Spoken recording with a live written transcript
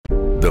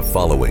The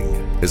following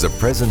is a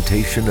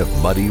presentation of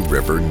Muddy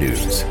River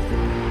News.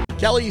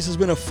 Kelly's has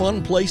been a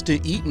fun place to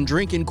eat and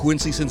drink in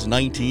Quincy since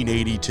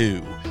 1982.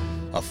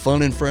 A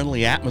fun and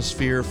friendly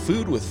atmosphere,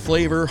 food with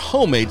flavor,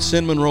 homemade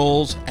cinnamon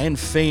rolls, and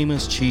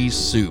famous cheese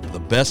soup,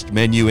 the best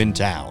menu in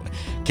town.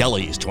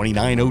 Kelly's,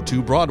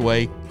 2902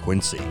 Broadway,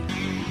 Quincy.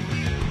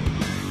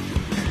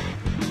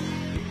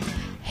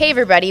 Hey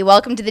everybody,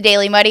 welcome to the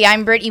Daily Muddy.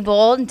 I'm Brittany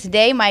Bold, and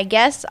today my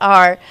guests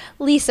are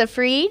Lisa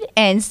Freed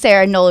and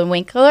Sarah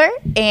Nolan-Winkler,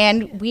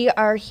 and we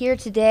are here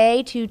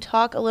today to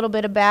talk a little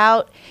bit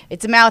about,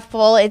 it's a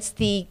mouthful, it's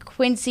the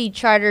Quincy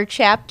Charter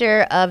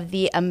Chapter of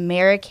the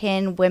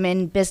American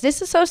Women Business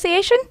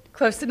Association.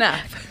 Close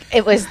enough.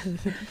 It was,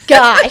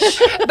 gosh.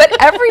 But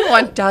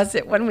everyone does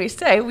it when we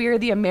say we are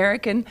the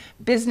American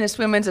Business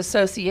Women's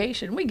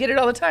Association. We get it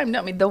all the time,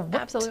 don't we? The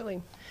what?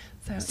 Absolutely.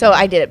 So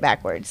I did it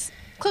backwards.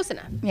 Close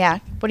enough. Yeah.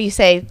 What do you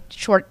say?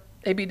 Short?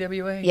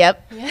 ABWA.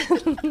 Yep. Yeah.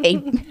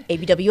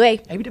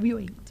 ABWA.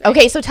 ABWA.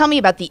 Okay, so tell me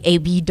about the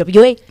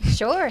ABWA.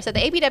 Sure. So the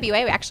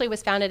ABWA actually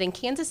was founded in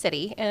Kansas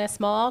City in a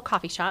small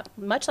coffee shop,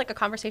 much like a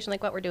conversation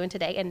like what we're doing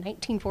today, in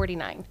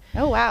 1949.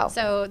 Oh, wow.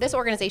 So this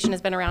organization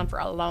has been around for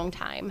a long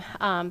time.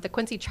 The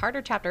Quincy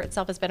Charter Chapter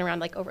itself has been around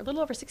like a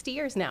little over 60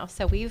 years now.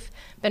 So we've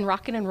been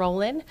rocking and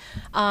rolling.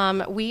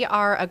 We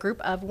are a group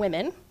of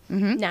women.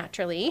 Mm-hmm.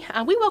 Naturally.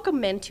 We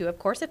welcome men too, of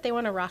course, if they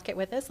want to rock it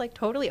with us, like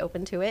totally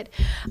open to it.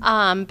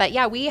 But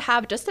yeah, we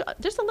have just a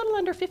little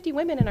under 50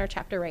 women in our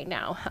chapter right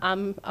now.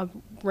 A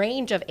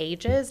range of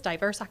ages,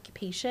 diverse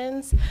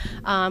occupations.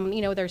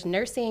 There's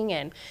nursing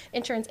and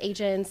insurance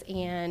agents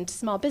and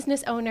small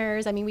business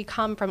owners. I mean, we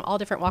come from all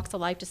different walks of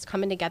life, just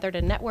coming together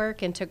to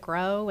network and to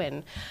grow.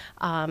 And,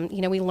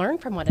 we learn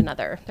from one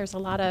another. There's a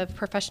lot of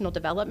professional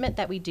development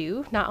that we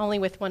do, not only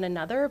with one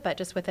another, but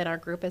just within our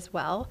group as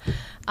well.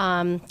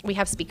 We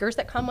have speakers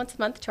that come once a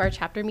month to our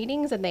chapter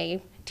meetings, and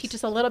they teach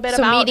us a little bit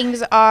about. So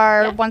meetings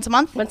are once a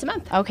month? Once a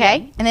month. Okay.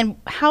 Yeah. And then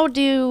how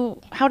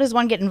does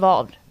one get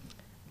involved?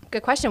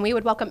 Good question. We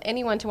would welcome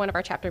anyone to one of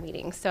our chapter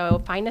meetings.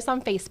 So find us on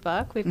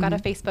Facebook. We've got a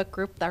Facebook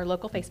group, our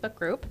local Facebook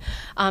group.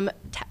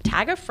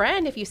 Tag a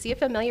friend if you see a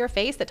familiar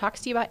face that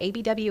talks to you about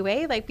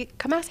ABWA.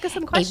 Come ask us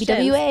some questions.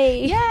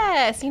 ABWA.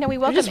 Yes. We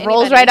welcome It just anybody.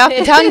 rolls right off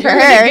the tongue for her.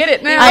 Get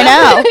it now. I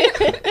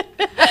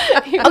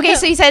know. Okay,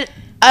 so you said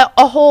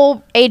a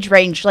whole age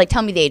range. Like,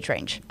 tell me the age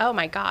range. Oh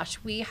my gosh,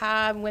 we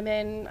have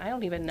women. I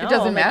don't even know. It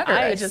doesn't matter.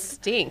 I just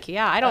stink.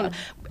 Yeah, I don't.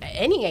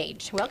 Any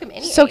age. Welcome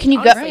any. So age. can you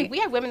Honestly, go? We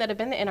have women that have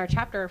been in our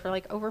chapter for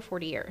like over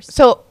 40 years.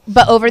 So,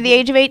 but over the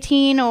age of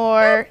 18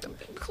 or?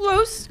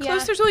 Close. Yeah.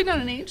 There's really not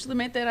an age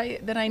limit that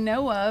I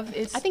know of.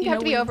 I think you have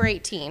to be over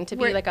 18 to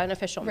be like an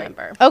official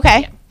member.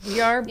 Okay. Yeah.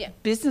 We are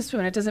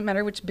businesswomen. It doesn't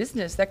matter which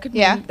business. That could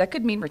mean, Yeah. that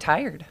could mean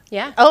retired.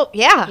 Yeah. Oh,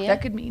 yeah. Yeah.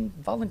 That could mean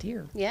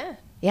volunteer. Yeah.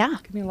 Yeah.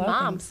 Could mean a lot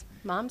of Moms. things.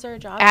 Moms are a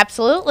job.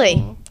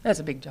 Absolutely. That's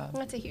a big job.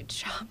 That's a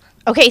huge job.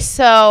 Okay,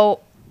 so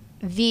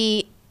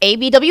the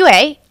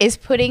ABWA is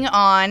putting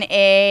on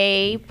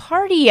a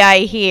party, I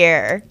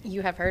hear.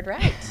 You have heard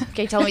right.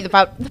 Okay, tell me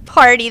about the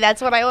party. That's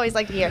what I always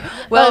like to hear.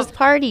 Well, Those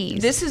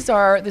parties. This is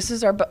our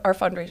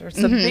fundraiser. It's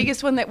the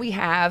biggest one that we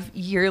have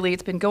yearly.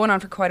 It's been going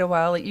on for quite a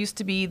while. It used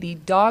to be the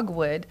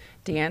Dogwood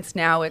dance.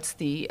 Now it's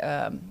the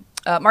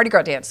Mardi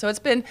Gras dance. So I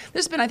think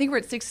we're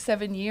at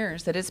 6-7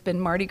 years that it's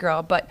been Mardi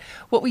Gras. But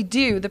what we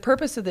do, the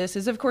purpose of this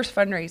is, of course,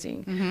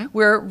 fundraising.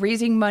 We're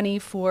raising money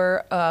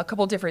for a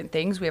couple different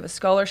things. We have a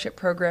scholarship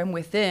program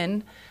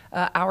within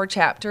our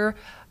chapter,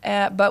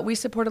 but we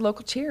support a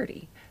local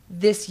charity.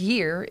 This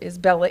year is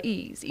Bella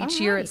Ease. Each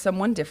year it's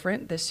someone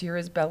different. This year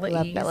is Bella Ease.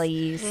 Love Bella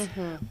Ease.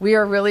 We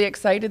are really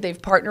excited.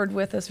 They've partnered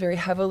with us very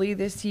heavily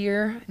this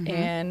year,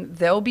 and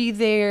they'll be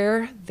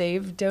there.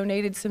 They've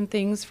donated some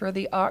things for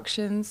the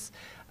auctions.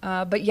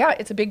 But yeah,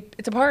 it's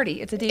a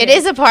party. It's a dance. It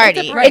is a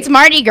party. Right. It's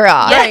Mardi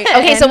Gras. Right.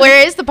 Okay, so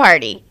where is the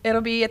party?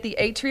 It'll be at the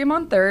Atrium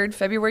on 3rd,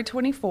 February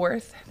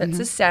 24th. That's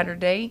a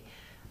Saturday.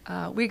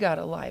 We got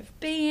a live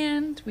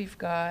band. We've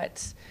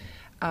got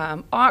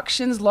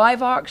auctions,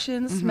 live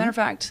auctions. Matter of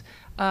fact,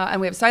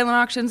 and we have silent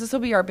auctions. This will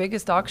be our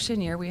biggest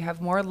auction year. We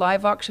have more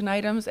live auction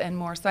items and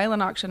more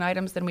silent auction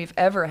items than we've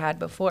ever had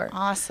before.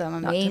 Awesome,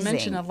 amazing. Not to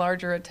mention a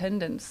larger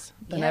attendance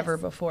than ever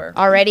before.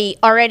 Already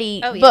Oh,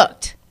 yeah.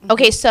 booked.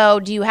 Okay,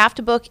 so do you have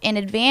to book in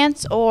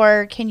advance,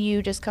 or can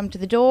you just come to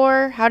the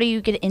door? How do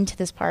you get into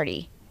this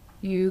party?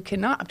 You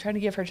cannot. I'm trying to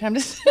give her time to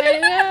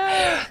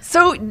say.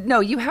 So, no,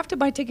 you have to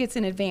buy tickets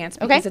in advance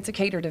because it's a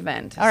catered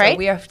event. All right. So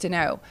we have to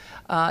know.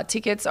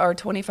 Tickets are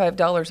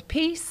 $25 a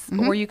piece,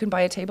 or you can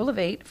buy a table of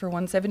 8 for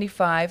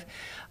 $175.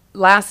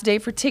 Last day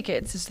for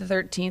tickets is the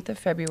 13th of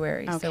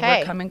February, so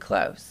Okay. we're coming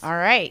close. All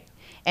right.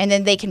 And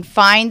then they can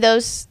find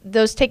those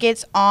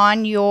tickets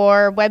on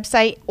your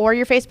website or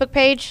your Facebook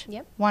page?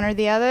 Yep. One or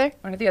the other?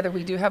 One or the other.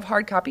 We do have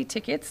hard copy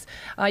tickets.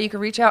 You can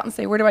reach out and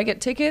say, where do I get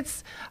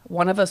tickets?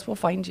 One of us will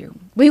find you.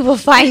 We will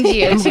find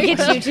you to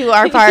get you to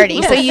our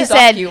party. So you Stalk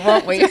said, you,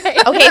 won't we?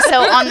 okay,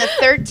 so on the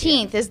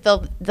 13th is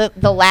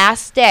the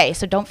last day.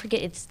 So don't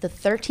forget, it's the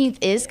 13th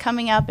is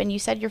coming up, and you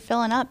said you're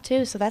filling up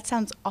too. So that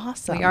sounds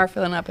awesome. We are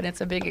filling up, and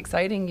it's a big,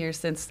 exciting year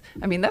since,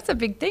 I mean, that's a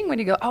big thing when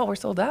you go, oh, we're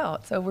sold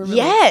out. So we're really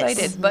Yes.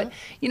 excited. But,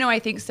 you know, I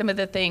think some of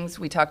the things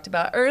we talked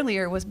about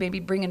earlier was maybe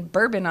bringing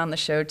bourbon on the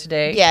show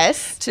today.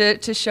 Yes.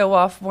 To show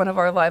off one of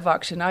our live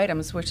auction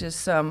items, which is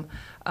some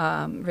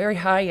very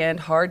high-end,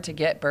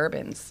 hard-to-get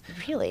bourbons.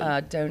 Really?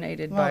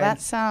 Donated Well, by... that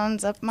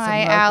sounds up my some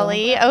local.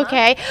 alley.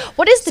 Okay.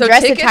 What is the So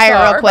dress tickets attire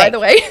are, real quick? by the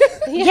way.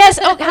 Yes.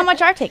 Oh, how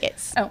much are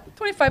tickets? Oh,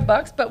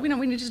 $25, but we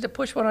need just to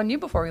push one on you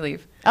before we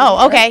leave.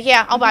 Oh, okay.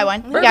 Yeah, I'll buy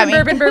one. You got me.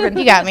 Bourbon.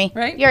 You got me.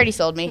 Right? You already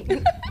sold me.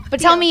 But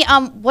tell me,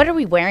 what are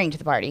we wearing to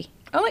the party?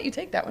 I'll let you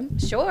take that one.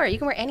 Sure, you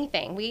can wear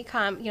anything. We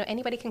come,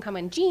 anybody can come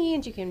in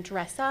jeans. You can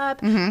dress up.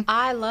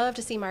 I love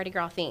to see Mardi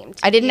Gras themed.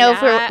 I didn't know if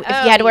you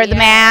had to wear the yes.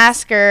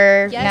 mask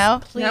or Yes,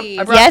 no. please.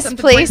 I brought Yes, some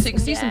to please. play so you can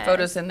see some Yes.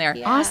 photos in there.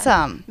 Yeah.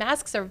 Awesome.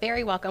 Masks are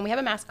very welcome. We have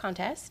a mask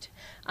contest.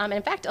 And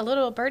in fact, a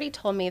little birdie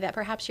told me that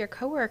perhaps your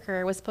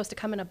coworker was supposed to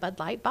come in a Bud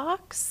Light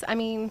box. I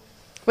mean,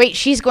 Wait,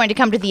 she's going to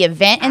come to the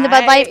event in the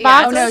Bud Light yeah.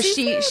 box? Oh no,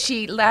 She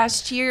she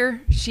last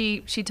year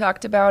she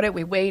talked about it.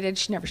 We waited.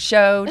 She never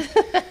showed.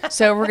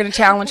 So we're going to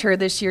challenge her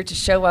this year to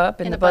show up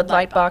in the Bud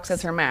Light box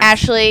as her mask.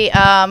 Ashley,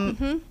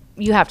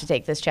 you have to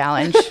take this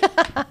challenge.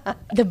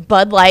 The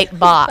Bud Light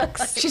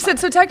box. She said,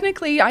 so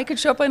technically I could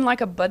show up in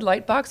like a Bud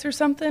Light box or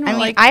something. I We're mean,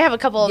 like, I have a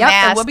couple of yep,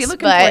 and masks, we'll be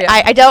looking but for you.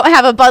 I don't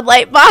have a Bud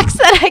Light box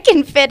that I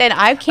can fit in.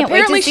 I can't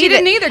apparently wait to see she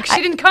didn't either because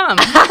she didn't come.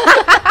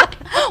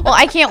 Well,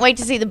 I can't wait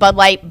to see the Bud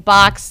Light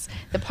box,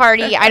 the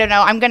party. I don't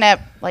know. I'm going to,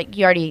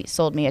 you already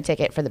sold me a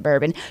ticket for the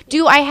bourbon.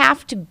 Do I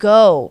have to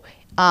go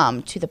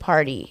to the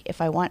party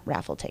if I want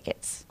raffle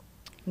tickets?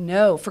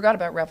 No, forgot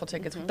about raffle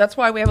tickets. That's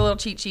why we have a little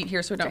cheat sheet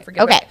here so we don't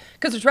forget. Okay.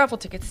 Because there's raffle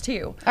tickets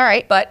too. All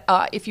right. But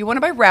if you want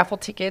to buy raffle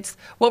tickets,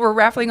 what we're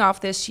raffling off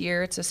this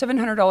year, it's a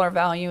 $700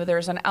 value.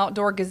 There's an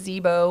outdoor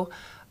gazebo.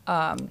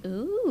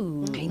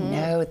 Ooh. I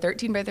know,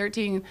 13 by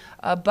 13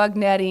 bug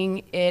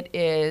netting. It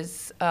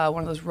is one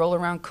of those roll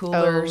around Oh,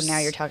 coolers. now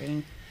you're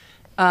talking.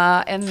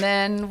 And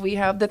then we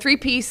have the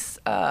 3-piece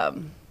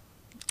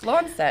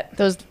lawn set.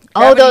 Those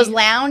Gravity-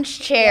 lounge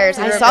chairs.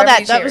 Yeah. I saw that.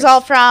 Gravity That was chairs.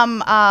 all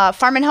from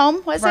Farm and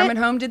Home, was Farm it? and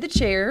Home did the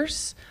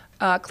chairs.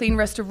 Clean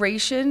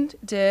Restoration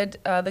did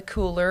the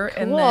cooler.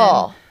 And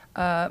Cool.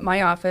 then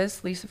my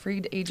office, Lisa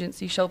Freed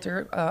Agency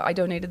Shelter, I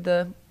donated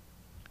the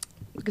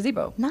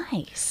gazebo.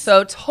 Nice.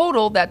 So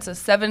total, that's a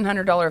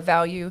 $700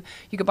 value.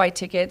 You could buy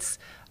tickets,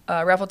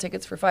 raffle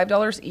tickets for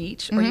 $5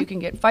 each, or you can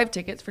get 5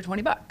 tickets for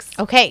 $20.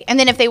 Okay, and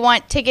then if they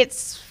want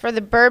tickets for the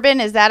bourbon,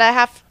 is that a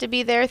have to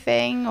be their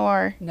thing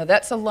or? No,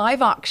 that's a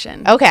live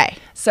auction. Okay.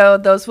 So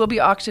those will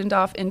be auctioned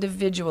off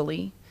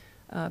individually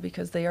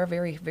because they are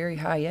very, very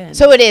high end.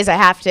 So it is.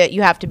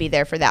 You have to be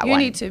there for that You one.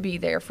 need to be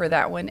there for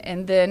that one.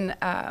 And then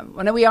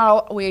we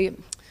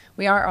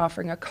are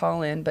offering a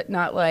call in, but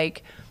not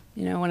like,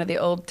 one of the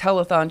old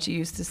telethons you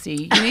used to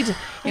see. You need to,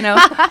 you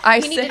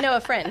need to know a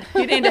friend.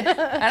 You need to.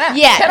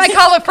 Yes. Can I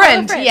call a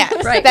friend?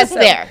 Yes, Right. that's so,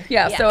 there.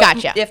 Yeah. Yeah. So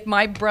Gotcha. if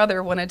my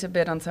brother wanted to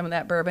bid on some of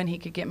that bourbon, he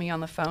could get me on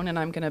the phone, and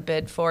I'm going to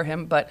bid for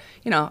him. But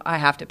I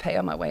have to pay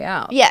on my way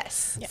out.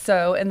 Yes.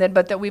 So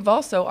but that we've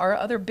also our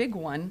other big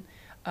one.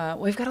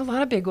 We've got a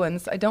lot of big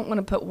ones. I don't want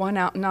to put one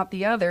out and not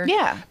the other.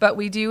 Yeah. But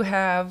we do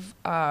have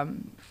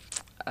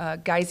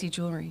Geisy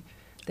Jewelry.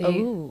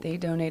 They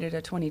donated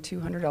a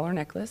 $2,200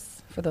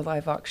 necklace for the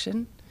live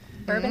auction.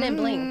 Bourbon and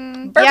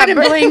bling. Bourbon and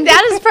bling.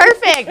 That is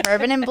perfect.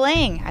 Bourbon and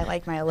bling. I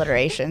like my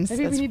alliterations.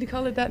 Maybe we need to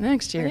call it that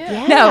next year.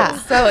 Yeah. No.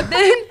 So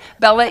then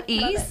Bella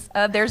Ease.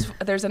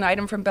 There's an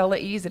item from Bella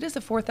Ease. It is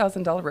a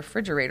 $4,000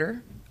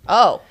 refrigerator.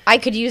 Oh, I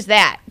could use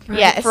that.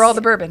 Yes. For all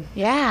the bourbon.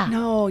 Yeah.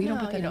 No, you don't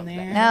No, put that you in don't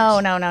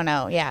there.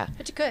 No. Yeah.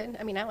 But you could.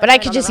 I mean, I like But I mine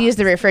could on just the use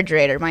the rocks.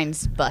 refrigerator.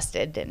 Mine's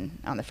busted and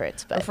on the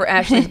fritz. But For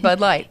Ashley's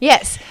Bud Light.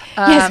 yes,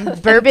 yes,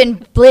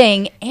 burban,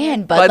 bling,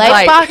 and Bud Bud Light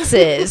Light.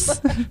 boxes.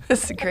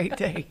 This is a great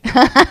day.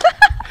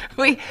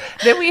 we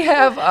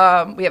have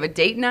a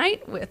date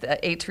night with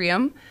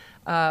Atrium,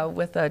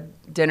 with a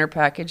dinner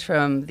package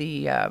from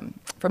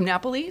from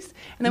Napoli's,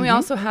 and then we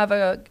also have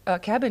a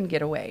cabin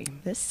getaway.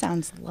 This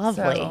sounds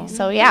lovely.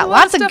 So there's yeah, a lot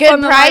lots of of stuff good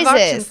on the live auction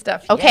prizes.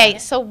 stuff, Okay, yeah.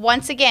 so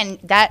once again,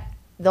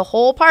 the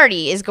whole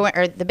party is going,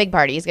 or the big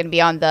party is going to be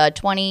on the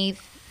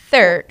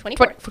 23rd,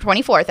 24th.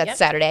 24th. That's Yep.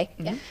 Saturday.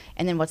 Yep.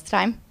 And then what's the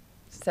time?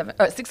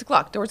 6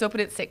 o'clock. Doors open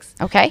at 6.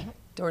 Okay.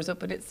 Doors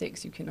open at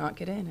 6. You cannot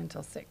get in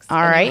until 6. All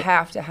And right. You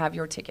have to have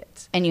your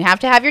ticket. And you have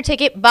to have your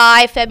ticket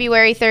by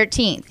February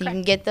 13th. You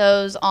can get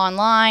those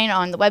online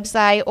on the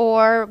website,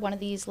 or one of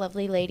these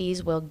lovely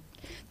ladies will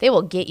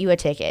get you a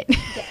ticket.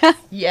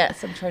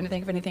 Yes. I'm trying to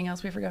think of anything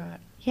else we forgot.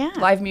 Yeah.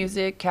 Live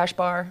music, cash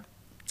bar.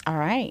 All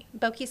right.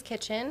 Boki's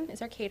Kitchen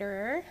is our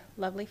caterer.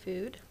 Lovely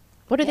food.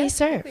 What do they Yes,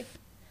 serve?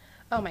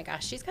 Oh my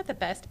gosh, she's got the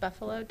best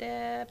buffalo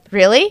dip,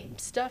 Really?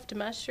 stuffed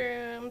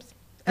mushrooms.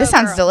 This Oh,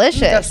 sounds girl.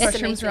 delicious. Dutch It's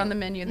mushrooms are on the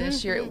amazing. menu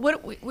this year.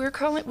 What we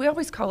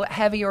always call it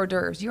heavy hors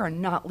d'oeuvres. You are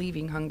not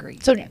leaving hungry.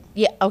 So,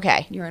 yeah,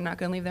 okay. You are not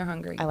going to leave there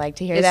hungry. I like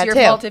to hear it's that your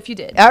too. fault if you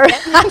did. All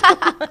right.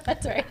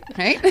 That's right.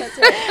 Right?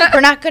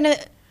 We're not going to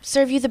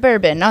serve you the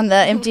bourbon on the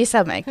empty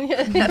stomach.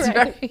 That's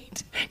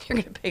right.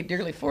 You're going to pay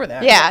dearly for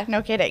that. Yeah,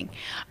 no kidding.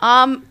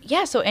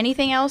 Yeah, so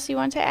anything else you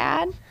want to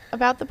add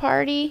about the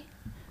party?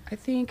 I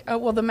think.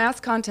 Well, the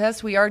mask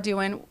contest we are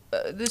doing.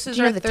 This is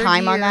Do you our know the third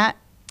time on year. that?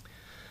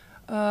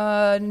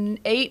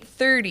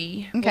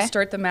 8:30. Okay. We'll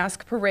start the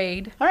mask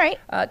parade. All right.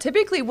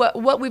 Typically,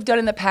 what we've done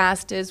in the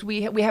past is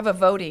we have a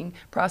voting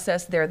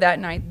process there that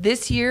night.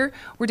 This year,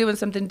 we're doing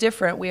something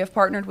different. We have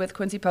partnered with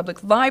Quincy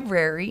Public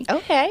Library.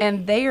 Okay.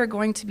 And they are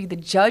going to be the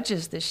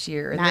judges this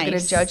year. And they're going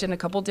Nice. to judge in a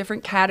couple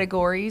different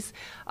categories.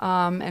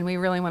 And we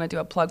really want to do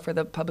a plug for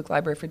the public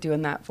library for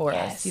doing that for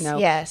us. You know,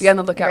 yes. be on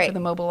the lookout Great. for the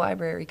mobile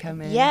library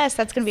coming. Yes,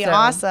 that's going to be So,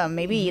 awesome.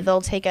 Maybe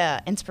they'll take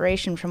a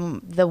inspiration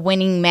from the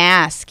winning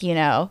mask, you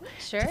know,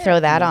 Sure. to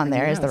throw that on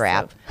there You as the know,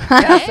 wrap.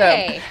 Yeah,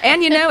 Hey.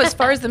 and as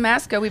far as the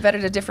masks go, we've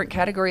added a different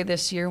category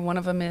this year. One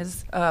of them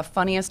is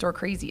funniest or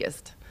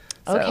craziest.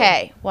 So-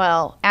 Okay,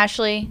 well,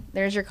 Ashley,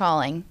 there's your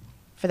calling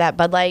for that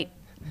Bud Light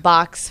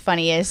box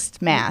funniest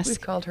We've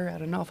mask. called her out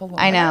an awful lot.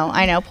 I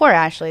know. Poor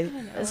Ashley.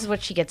 This is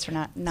what she gets for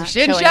not She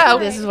didn't showing show. up.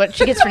 This is what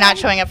she gets for not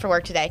showing up for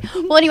work today.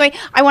 Well, anyway,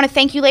 I want to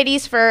thank you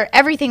ladies for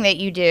everything that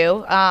you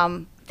do.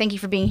 Thank you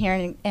for being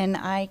here, and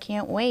I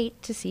can't wait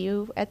to see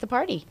you at the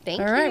party. Thank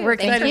All you. right, we're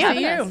Thanks excited for to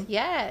having see us. you.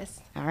 Yes.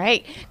 All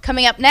right,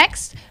 coming up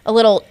next, a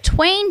little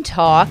Twain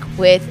Talk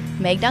with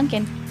Meg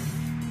Duncan.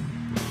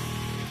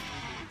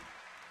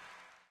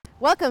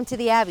 Welcome to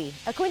the Abbey,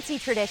 a Quincy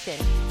tradition.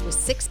 With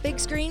 6 big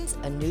screens,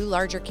 a new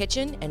larger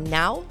kitchen, and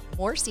now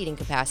more seating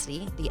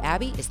capacity, the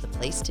Abbey is the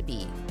place to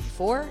be.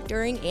 Before,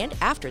 during, and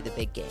after the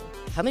big game.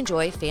 Come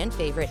enjoy fan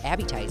favorite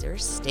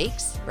appetizers,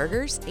 steaks,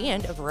 burgers,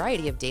 and a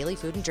variety of daily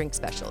food and drink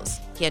specials.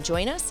 Can't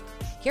join us?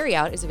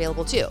 Carryout is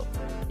available too.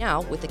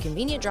 Now with a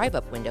convenient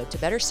drive-up window to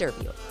better serve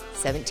you.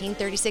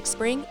 1736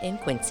 Spring in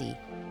Quincy.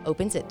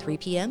 Opens at 3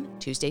 p.m.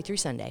 Tuesday through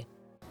Sunday.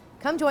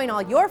 Come join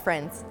all your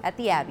friends at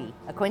the Abbey,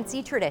 a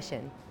Quincy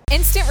tradition.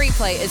 Instant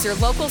Replay is your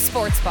local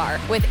sports bar.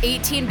 With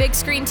 18 big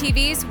screen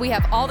TVs, we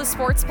have all the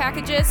sports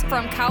packages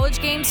from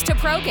college games to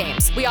pro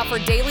games. We offer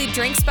daily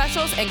drink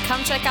specials, and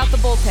come check out the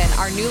Bullpen,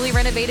 our newly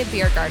renovated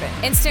beer garden.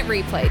 Instant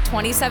Replay,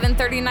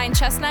 2739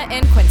 Chestnut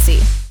in Quincy.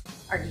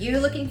 Are you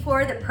looking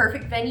for the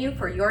perfect venue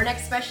for your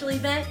next special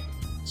event?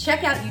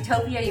 Check out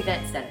Utopia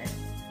Event Center.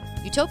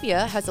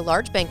 Utopia has a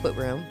large banquet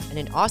room and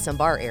an awesome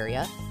bar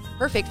area,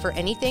 perfect for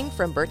anything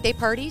from birthday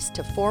parties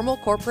to formal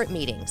corporate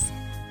meetings.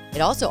 It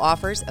also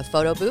offers a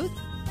photo booth,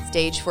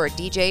 stage for a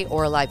DJ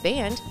or a live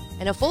band,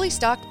 and a fully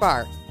stocked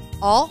bar,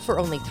 all for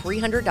only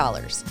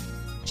 $300.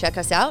 Check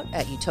us out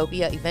at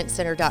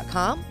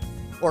utopiaeventcenter.com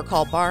or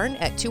call Barn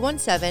at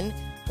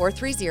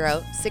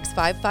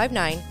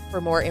 217-430-6559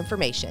 for more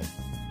information.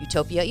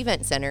 Utopia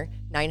Event Center,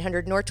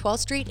 900 North 12th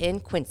Street in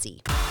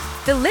Quincy.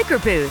 The Liquor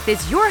Booth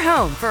is your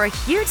home for a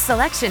huge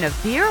selection of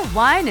beer,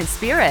 wine, and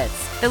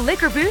spirits. The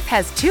Liquor Booth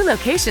has 2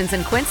 locations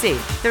in Quincy,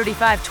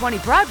 3520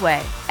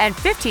 Broadway and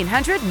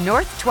 1500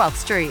 North 12th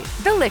Street.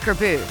 The Liquor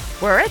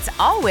Booth, where it's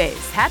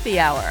always happy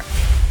hour.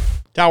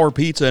 Tower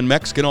Pizza and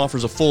Mexican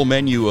offers a full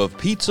menu of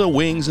pizza,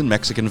 wings, and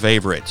Mexican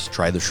favorites.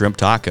 Try the shrimp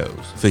tacos,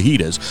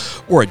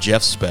 fajitas, or a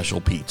Jeff's Special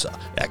Pizza.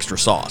 Extra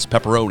sauce,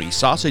 pepperoni,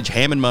 sausage,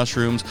 ham, and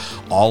mushrooms,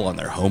 all on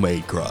their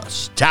homemade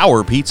crust.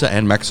 Tower Pizza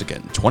and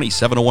Mexican,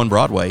 2701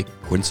 Broadway,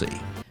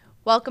 Quincy.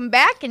 Welcome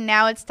back, and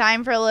now it's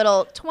time for a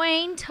little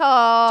Twain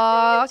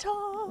Talk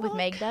with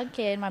Meg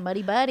Duncan, my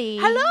buddy.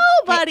 Hello,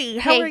 buddy.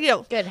 How are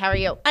you? Good. How are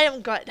you? I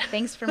am good.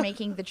 Thanks for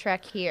making the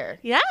trek here.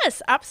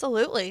 Yes,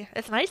 absolutely.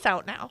 It's nice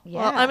out now.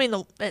 Well, Yeah. I mean,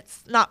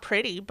 it's not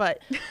pretty, but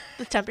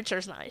the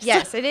temperature's nice.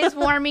 Yes, it is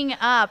warming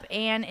up,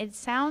 and it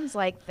sounds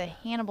like the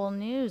Hannibal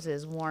News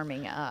is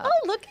warming up.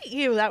 Oh, look at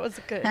you. That was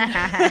good.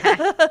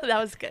 That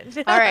was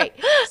good. All right.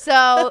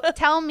 So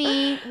tell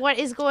me what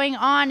is going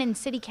on in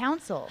City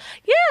Council.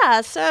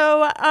 Yeah,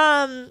 so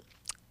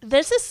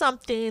this is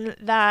something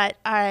that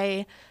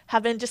I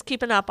have been just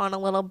keeping up on a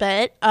little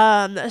bit.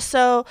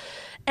 So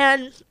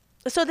the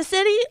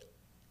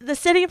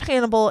city of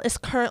Hannibal is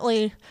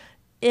currently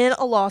in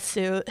a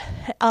lawsuit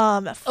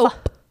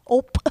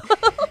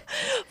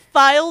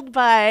filed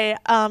by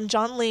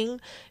John Ling,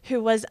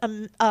 who was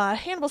a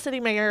Hannibal city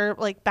mayor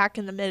like back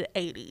in the mid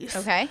 80s.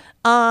 Okay.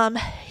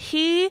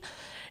 He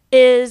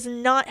is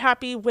not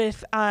happy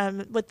with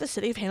the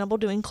city of Hannibal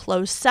doing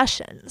closed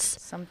sessions.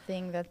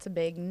 Something that's a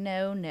big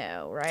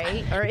no-no,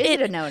 right? Or is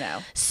it a no-no?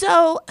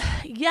 So,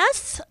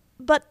 yes,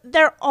 but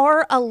there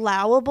are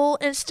allowable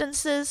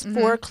instances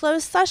for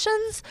closed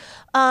sessions,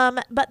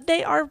 but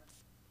they are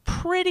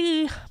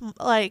pretty,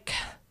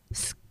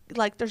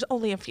 like there's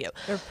only a few.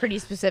 They're pretty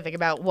specific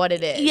about what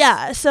it is.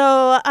 Yeah.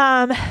 So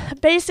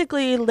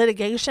basically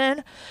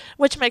litigation,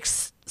 which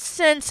makes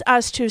sense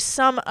as to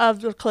some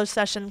of the closed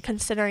session,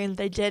 considering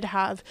they did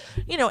have,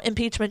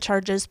 impeachment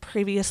charges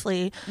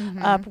previously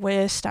up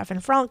with Stephen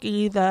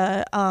Franke,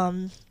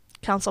 the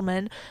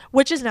councilman,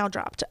 which is now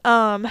dropped.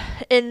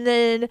 And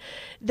then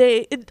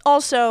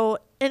also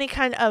any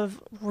kind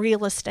of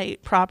real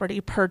estate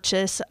property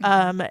purchase,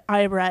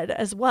 I read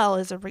as well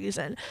as a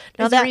reason.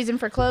 Now is there a reason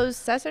for closed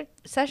sessions?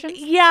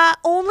 Yeah,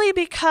 only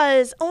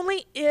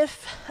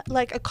if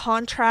like a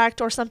contract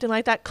or something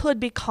like that could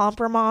be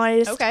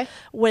compromised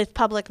with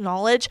public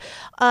knowledge.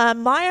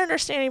 My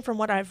understanding from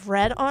what I've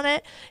read on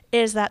it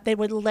is that they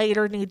would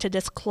later need to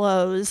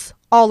disclose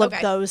all of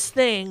those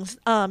things,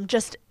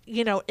 just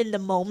in the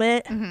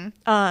moment,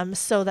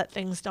 so that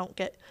things don't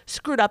get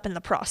screwed up in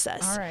the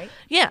process. All right.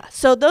 Yeah.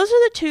 So those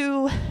are the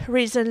two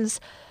reasons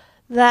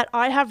that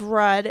I have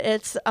read.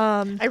 It's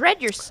I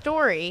read your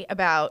story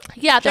about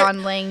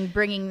John Ling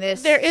bringing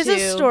this. There is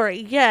a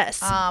story,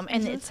 yes.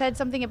 And it said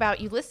something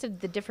about, you listed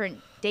the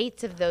different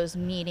dates of those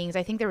meetings.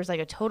 I think there was like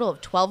a total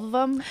of 12 of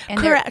them. And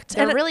correct.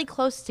 They're really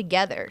close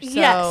together. So.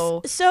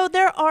 Yes. So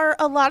there are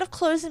a lot of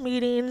closed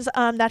meetings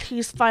that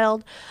he's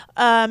filed.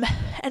 And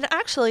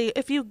actually,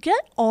 if you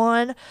get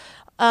on,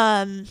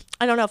 I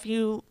don't know if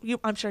you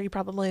I'm sure you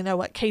probably know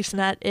what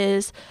CaseNet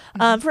is.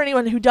 For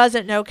anyone who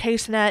doesn't know,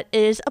 CaseNet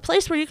is a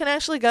place where you can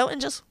actually go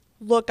and just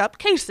look up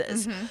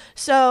cases.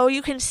 So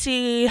you can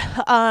see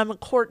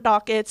court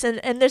dockets,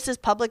 and this is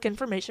public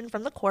information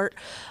from the court,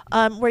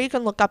 where you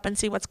can look up and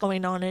see what's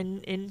going on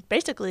in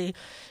basically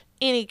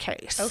any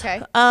case. Okay.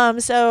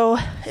 So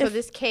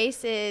this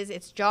case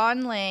it's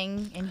John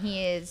Ling, and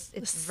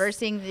it's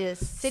versing the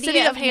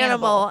city of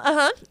Hannibal.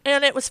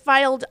 And it was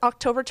filed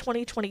October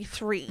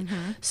 2023.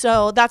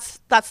 So that's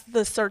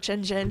the search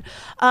engine.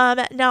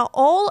 Now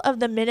all of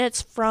the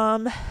minutes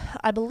from,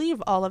 I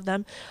believe all of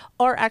them,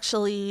 are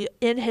actually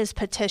in his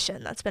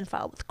petition that's been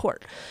filed with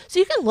court. So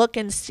you can look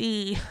and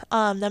see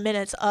the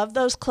minutes of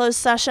those closed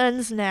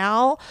sessions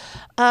now.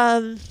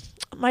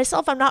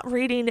 Myself, I'm not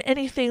reading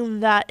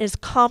anything that is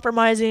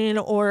compromising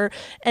or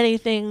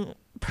anything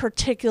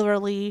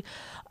particularly.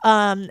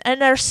 And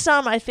there's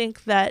some, I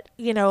think, that,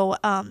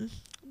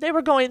 they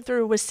were going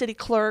through with city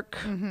clerk.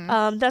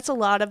 That's a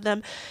lot of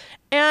them.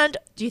 And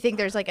do you think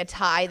there's like a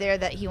tie there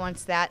that he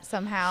wants that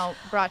somehow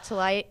brought to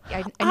light?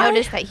 I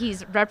noticed that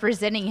he's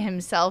representing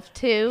himself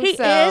too. He is.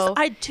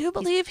 I do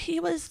believe he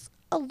was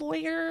a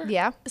lawyer.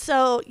 Yeah.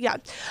 So, yeah.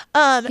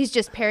 He's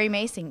just Perry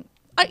Mason.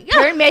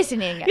 Perry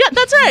Masoning. Yeah,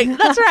 that's right.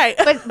 That's right.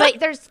 but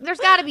there's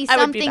got to be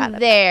something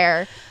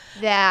there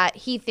that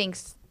he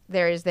thinks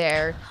there is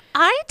there.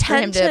 I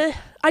tend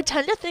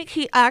to think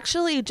he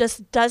actually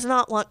just does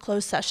not want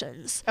closed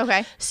sessions.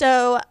 Okay.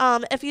 So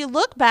if you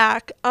look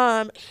back,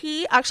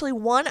 he actually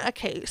won a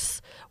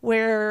case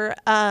where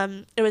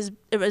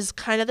it was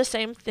kind of the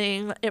same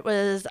thing. It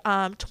was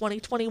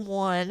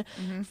 2021,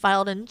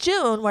 filed in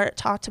June, where it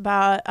talked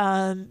about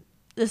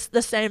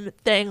the same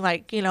thing,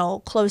 like,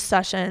 closed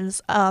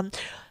sessions.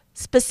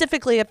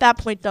 Specifically at that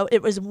point, though,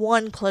 it was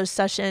one closed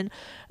session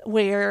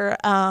where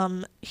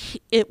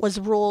it was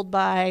ruled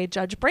by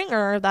Judge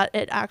Bringer that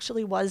it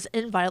actually was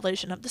in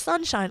violation of the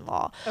Sunshine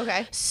Law.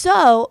 Okay.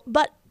 So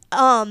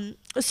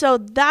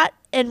that,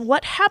 and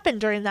what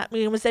happened during that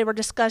meeting was they were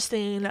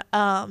discussing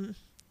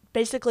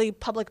basically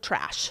public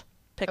trash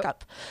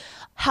pickup.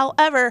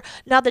 However,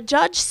 now the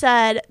judge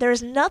said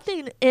there's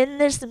nothing in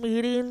this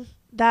meeting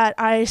that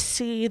I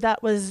see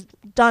that was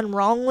done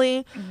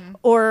wrongly,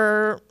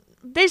 or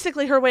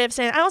basically her way of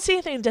saying, I don't see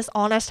anything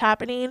dishonest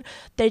happening.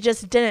 They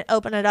just didn't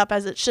open it up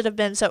as it should have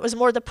been. So it was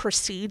more the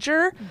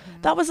procedure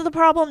that was the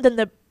problem than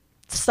the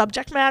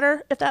subject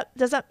matter, if that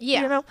does that,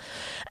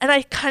 And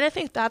I kind of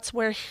think that's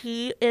where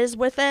he is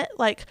with it.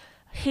 Like,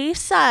 he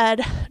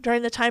said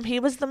during the time he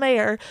was the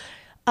mayor,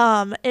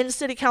 in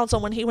city council,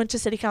 when he went to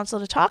city council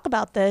to talk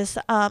about this,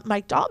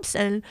 Mike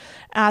Dobson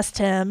asked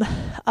him,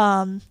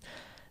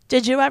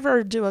 did you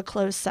ever do a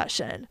closed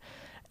session?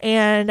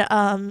 And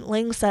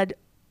Ling said,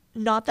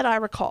 not that I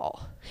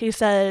recall. He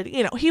said,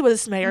 he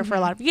was mayor for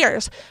a lot of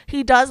years.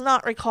 He does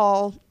not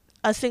recall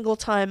a single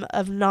time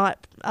of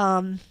not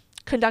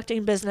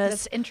conducting business.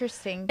 That's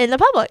interesting. In the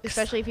public.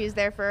 Especially if he was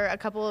there for a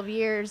couple of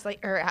years,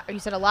 or you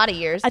said a lot of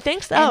years. I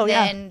think so, and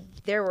then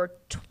there were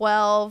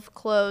 12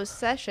 closed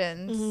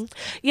sessions.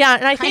 Yeah,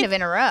 and I think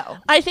in a row.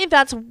 I think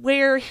that's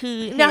where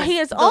he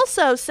has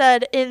also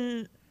said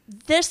in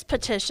this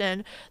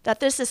petition that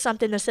this is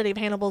something the city of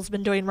Hannibal's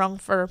been doing wrong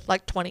for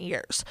like 20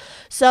 years.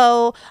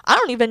 So I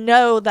don't even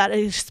know that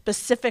is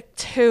specific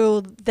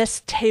to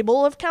this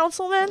table of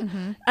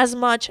councilmen as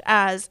much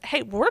as,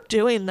 hey, we're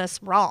doing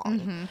this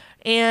wrong.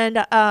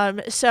 And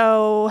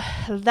so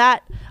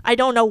that, I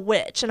don't know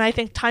which, and I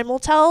think time will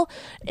tell.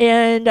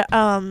 And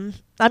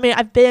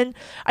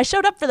I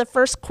showed up for the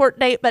first court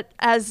date, but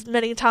as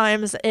many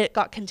times it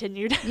got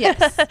continued.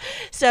 Yes.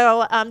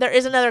 So there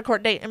is another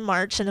court date in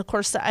March, and of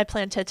course I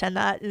plan to attend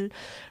that and,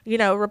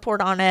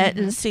 report on it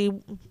and see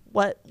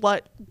what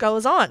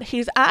goes on.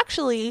 He's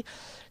actually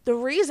The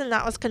reason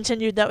that was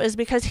continued, though, is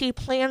because he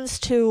plans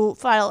to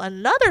file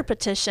another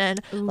petition,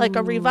 like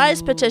a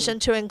revised petition,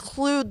 to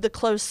include the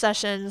closed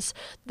sessions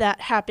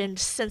that happened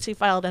since he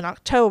filed in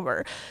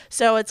October.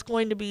 So it's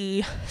going to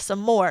be some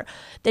more.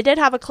 They did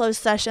have a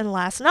closed session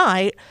last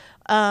night.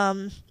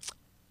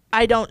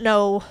 I don't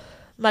know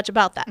much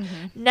about that.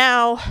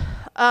 Now,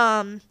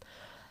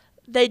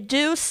 they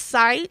do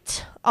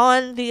cite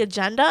on the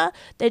agenda,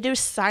 they do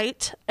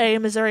cite a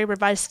Missouri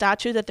revised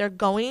statute that they're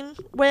going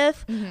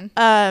with.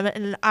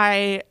 And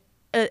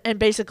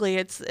basically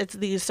it's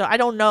these. So I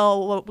don't know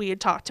what we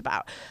had talked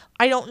about.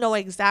 I don't know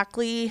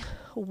exactly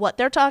what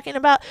they're talking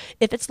about.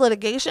 If it's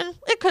litigation,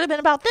 it could have been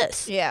about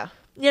this. Yeah.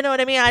 You know what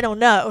I mean? I don't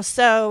know.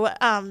 So,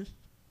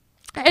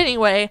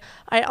 anyway,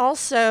 I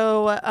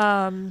also,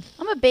 I'm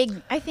a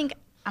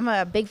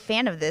big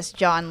fan of this,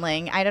 John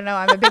Ling. I don't know.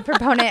 I'm a big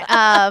proponent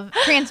of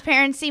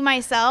transparency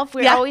myself.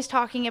 We're always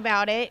talking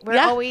about it. We're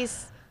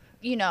always,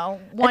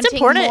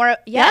 wanting more.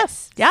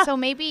 Yes. Yeah. So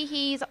maybe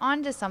he's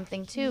onto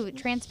something too.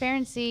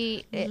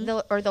 Transparency,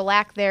 or the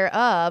lack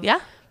thereof,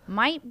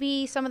 might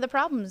be some of the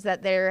problems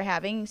that they're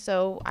having.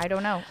 So I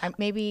don't know.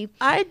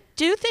 I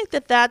do think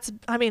that's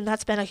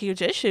been a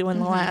huge issue in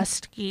the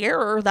last year,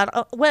 or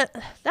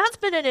that's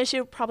been an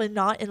issue probably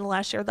not in the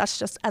last year. That's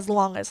just as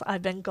long as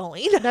I've been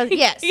going.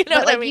 Yes.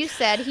 But like you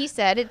said, he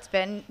said it's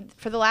been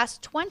for the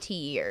last 20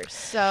 years.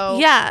 So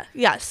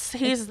yes.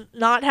 He's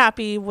not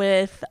happy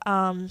with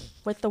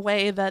the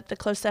way that the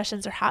closed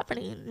sessions are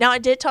happening. Now, I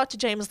did talk to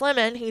James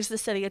Lemon. He's the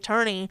city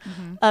attorney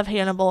of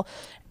Hannibal.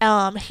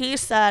 He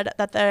said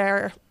that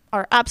there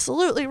are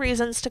absolutely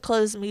reasons to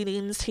close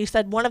meetings. He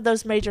said one of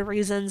those major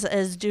reasons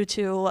is due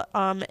to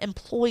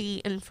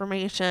employee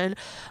information,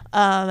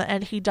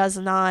 and he does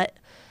not.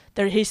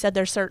 He said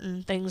there's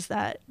certain things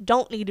that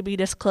don't need to be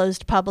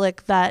disclosed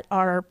public that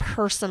are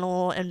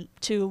personal and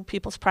to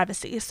people's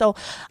privacy. So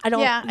I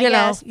don't, I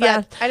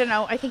don't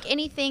know. I think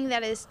anything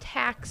that is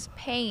tax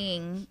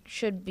paying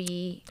should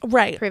be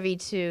privy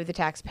to the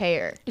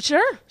taxpayer.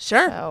 Sure.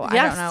 So I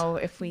don't know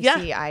if we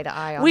see eye to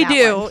eye on we that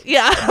do. one.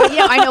 But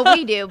I know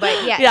we do, but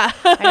I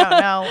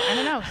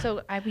don't know.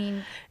 So I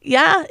mean,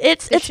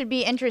 it should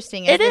be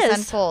interesting as this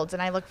unfolds,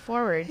 and I look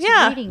forward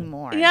to reading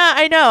more. Yeah,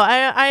 I know.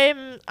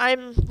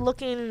 I'm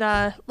looking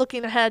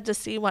ahead to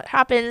see what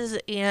happens,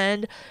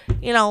 and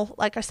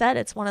like I said,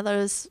 it's one of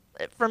those.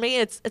 For me,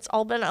 it's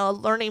all been a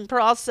learning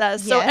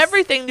process. So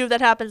everything new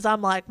that happens,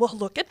 I'm like, well,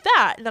 look at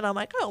that, and then I'm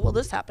like, oh, well,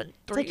 this happened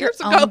 3 years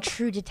ago. Your own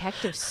true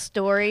detective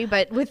story,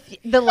 but with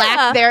the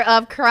lack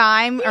thereof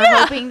crime, or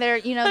hoping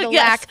there, the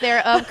lack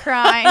thereof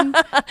crime.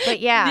 But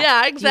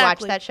exactly. Did you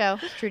watch that show,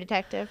 True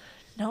Detective?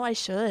 No, I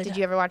should. Did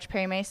you ever watch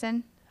Perry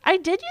Mason? I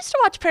did used to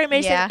watch Perry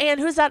Mason, and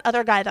who's that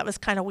other guy that was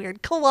kind of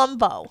weird?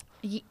 Columbo.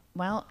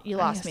 Well, you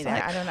lost me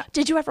there. I don't know.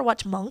 Did you ever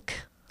watch Monk?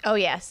 Oh,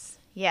 yes.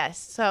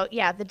 So,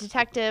 the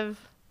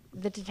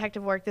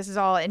detective work, this is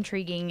all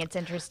intriguing. It's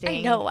interesting.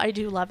 I know. I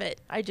do love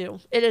it. I do.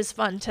 It is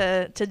fun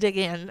to dig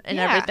in and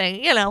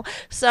everything,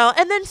 So,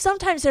 and then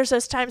sometimes there's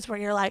those times where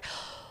you're like,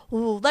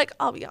 ooh, like,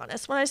 I'll be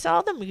honest. When I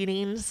saw the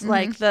meetings,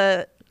 like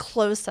the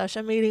closed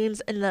session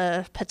meetings in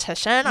the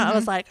petition, I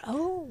was like,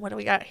 oh, what do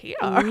we got here?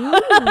 Yeah. And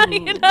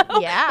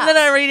then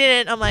I read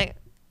it and I'm like,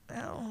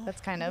 oh,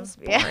 that's kind of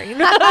boring.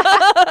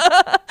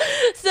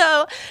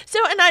 So,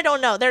 and I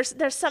don't know. There's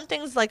some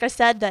things, like I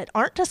said, that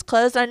aren't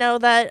disclosed. I know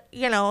that,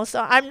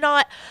 so I'm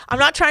not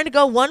trying to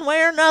go one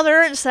way or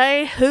another and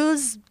say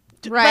who's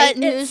right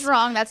and who's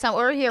wrong. That's not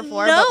what we're here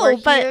for. No,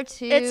 but we're here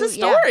to. It's a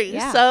story.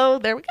 So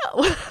there we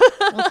go.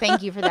 Well,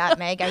 thank you for that,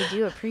 Meg. I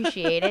do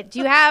appreciate it. Do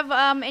you have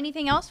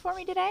anything else for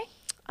me today?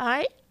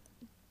 I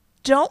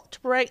don't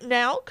right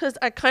now, because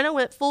I kind of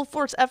went full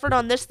force effort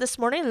on this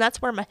morning, and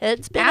that's where my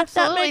head's been.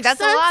 Absolutely. That's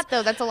sense. A lot,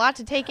 though. That's a lot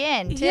to take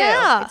in, too.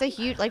 Yeah. It's a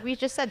huge, like we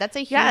just said, that's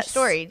a huge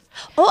story.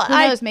 Well, who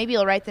knows? Maybe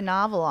you'll write the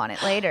novel on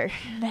it later.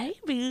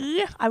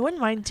 Maybe. I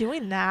wouldn't mind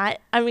doing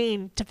that. I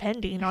mean,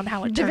 depending on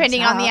how it turns out.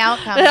 Depending on the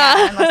outcome,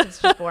 unless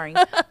it's just boring.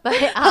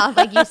 But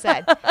like you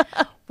said.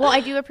 Well,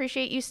 I do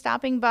appreciate you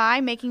stopping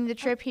by, making the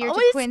trip here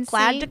to Quincy.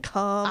 Glad to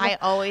come. I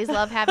always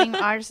love having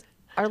our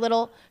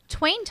little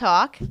Twain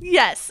Talk.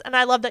 Yes, and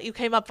I love that you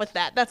came up with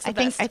that. That's the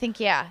best. I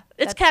think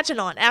it's catching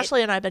on.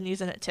 Ashley and I have been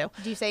using it too.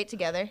 Do you say it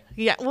together?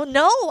 Yeah. Well,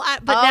 no,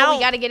 but now we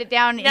got to get it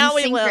down in sync. Now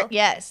we will.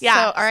 Yes. Yeah.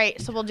 So all right,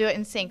 so we'll do it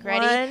in sync.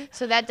 Ready?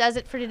 So that does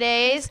it for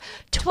today's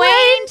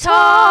Twain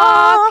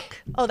Talk.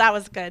 Oh, that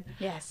was good.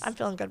 Yes. I'm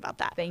feeling good about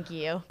that. Thank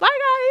you. Bye,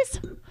 guys.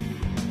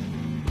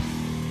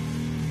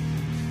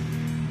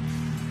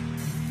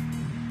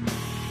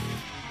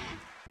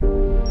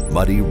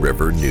 Muddy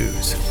River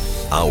News.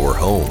 Our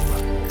home,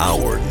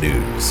 our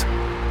news.